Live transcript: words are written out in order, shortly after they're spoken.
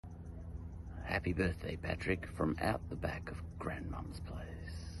Happy birthday, Patrick, from out the back of Grandmum's place.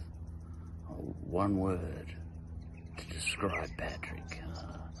 Oh, one word to describe Patrick.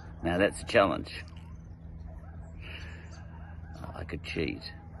 Now that's a challenge. I could cheat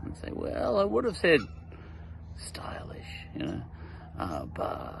and say, well, I would have said stylish, you know,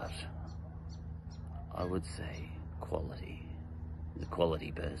 but I would say quality, the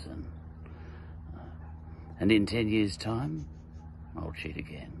quality person. And in 10 years' time, I'll cheat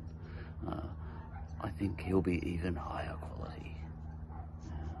again. I think he'll be even higher quality.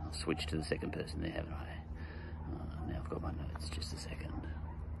 I'll switch to the second person there, haven't I? Now I've got my notes, just a second.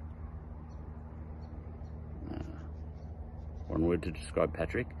 One word to describe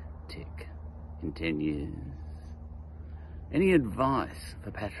Patrick, tick. In 10 years. Any advice for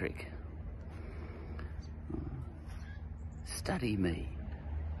Patrick? Study me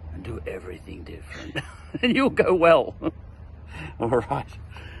and do everything different and you'll go well. All right.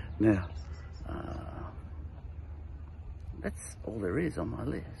 Now, that's all there is on my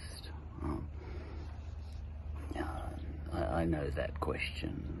list. I know that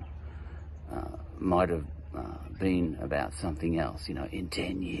question might have been about something else, you know, in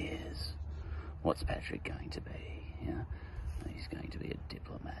 10 years. What's Patrick going to be? You know, he's going to be a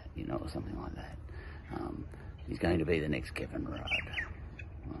diplomat, you know, or something like that. He's going to be the next Kevin Rudd.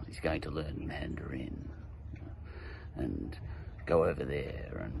 He's going to learn Mandarin, you know, and go over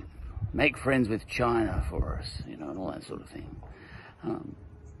there and make friends with China for us, you know, and all that sort of thing.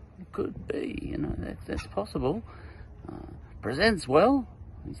 It could be, you know, that's possible. Presents well.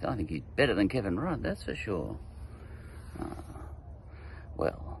 I think he's better than Kevin Rudd, that's for sure.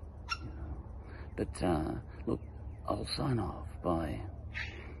 Well, you know, but look, I'll sign off by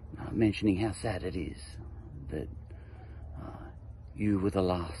mentioning how sad it is that you were the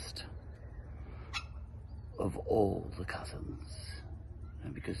last of all the cousins.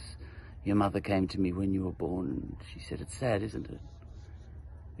 Because your mother came to me when you were born and she said, it's sad, isn't it?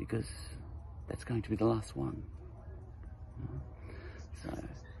 Because that's going to be the last one. So,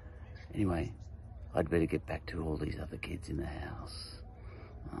 anyway, I'd better get back to all these other kids in the house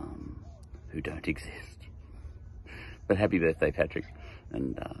who don't exist. But happy birthday, Patrick.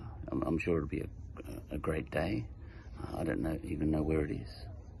 And I'm sure it'll be a great day. I don't even know where it is.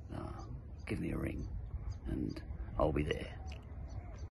 Give me a ring and I'll be there.